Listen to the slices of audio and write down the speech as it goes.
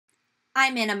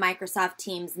I'm in a Microsoft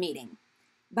Teams meeting.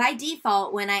 By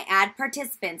default, when I add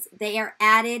participants, they are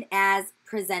added as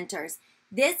presenters.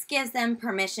 This gives them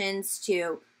permissions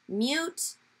to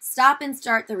mute, stop and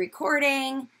start the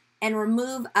recording, and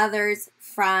remove others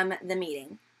from the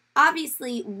meeting.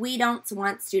 Obviously, we don't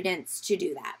want students to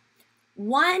do that.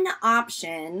 One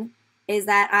option is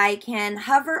that I can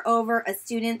hover over a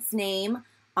student's name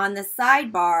on the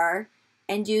sidebar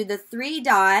and do the 3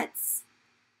 dots,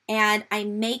 and I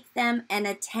make them an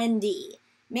attendee.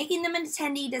 Making them an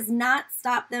attendee does not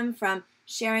stop them from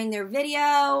sharing their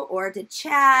video or to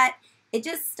chat. It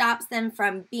just stops them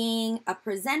from being a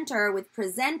presenter with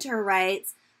presenter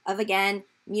rights of, again,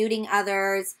 muting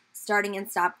others, starting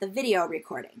and stop the video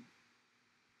recording.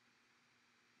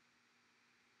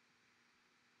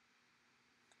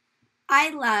 I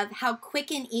love how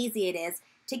quick and easy it is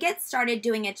to get started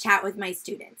doing a chat with my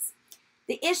students.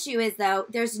 The issue is, though,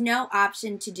 there's no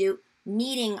option to do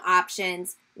meeting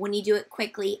options when you do it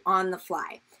quickly on the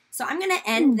fly. So I'm going to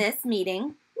end this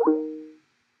meeting.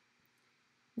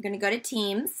 I'm going to go to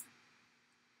Teams.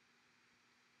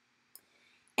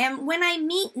 And when I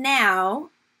meet now,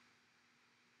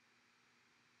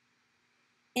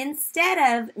 instead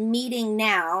of meeting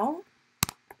now,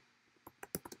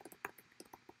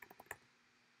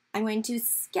 I'm going to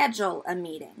schedule a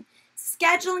meeting.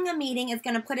 Scheduling a meeting is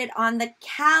going to put it on the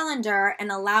calendar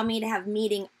and allow me to have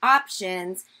meeting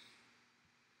options.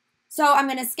 So I'm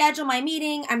going to schedule my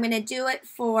meeting. I'm going to do it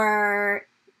for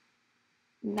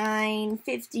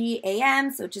 9:50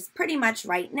 a.m., so just pretty much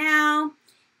right now.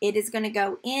 It is going to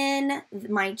go in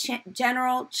my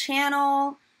general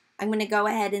channel. I'm going to go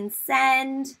ahead and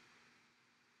send.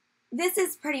 This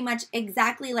is pretty much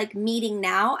exactly like meeting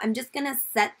now. I'm just going to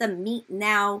set the meet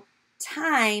now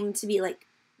time to be like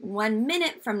 1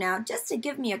 minute from now, just to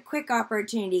give me a quick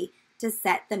opportunity to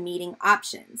set the meeting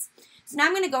options. So now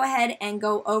I'm going to go ahead and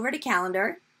go over to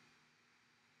calendar.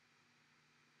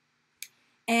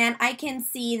 And I can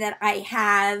see that I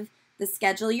have the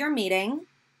schedule your meeting.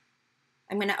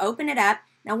 I'm going to open it up.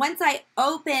 Now, once I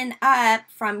open up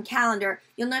from calendar,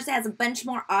 you'll notice it has a bunch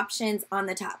more options on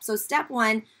the top. So step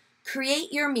 1,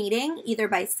 create your meeting either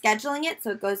by scheduling it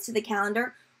so it goes to the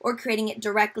calendar or creating it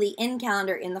directly in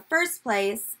calendar in the first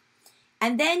place.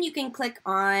 And then you can click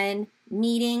on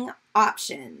meeting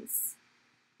options.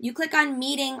 You click on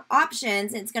meeting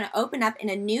options and it's going to open up in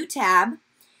a new tab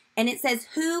and it says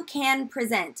who can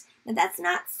present. Now that's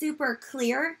not super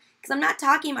clear because I'm not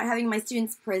talking about having my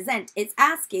students present. It's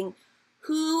asking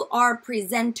who are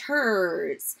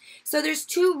presenters. So there's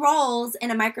 2 roles in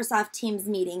a Microsoft Teams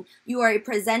meeting. You are a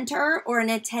presenter or an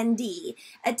attendee.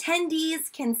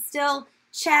 Attendees can still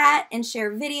chat and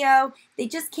share video. They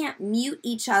just can't mute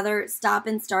each other, stop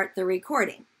and start the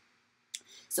recording.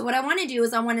 So what I want to do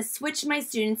is I want to switch my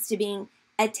students to being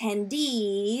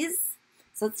attendees.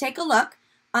 So let's take a look.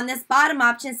 On this bottom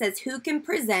option it says who can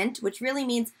present, which really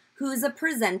means who's a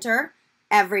presenter,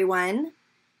 everyone.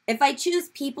 If I choose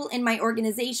people in my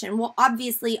organization, well,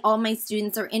 obviously all my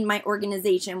students are in my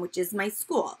organization, which is my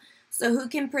school. So who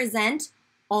can present?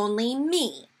 Only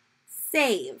me.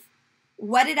 Save.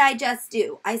 What did I just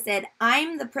do? I said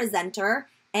I'm the presenter,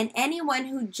 and anyone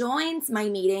who joins my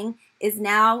meeting is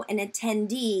now an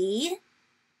attendee.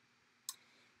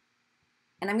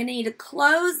 And I'm going to need to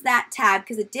close that tab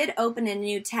because it did open a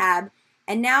new tab.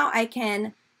 And now I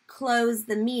can close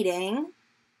the meeting.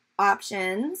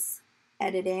 Options.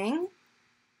 Editing.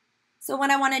 So when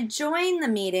I want to join the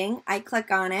meeting, I click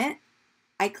on it.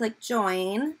 I click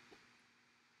join.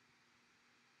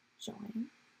 Join.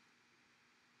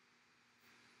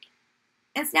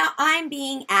 And so now I'm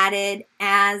being added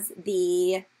as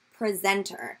the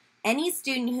presenter. Any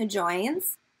student who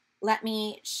joins, let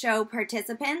me show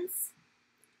participants.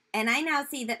 And I now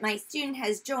see that my student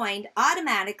has joined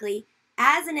automatically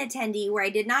as an attendee where I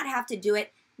did not have to do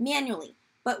it manually.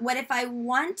 But what if I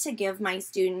want to give my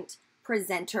student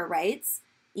presenter rights?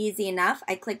 Easy enough.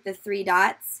 I click the 3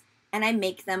 dots and I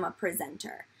make them a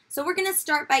presenter. So we're going to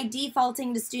start by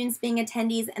defaulting to students being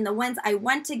attendees, and the ones I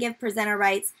want to give presenter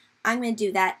rights, I'm going to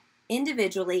do that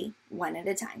individually, one at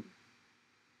a time.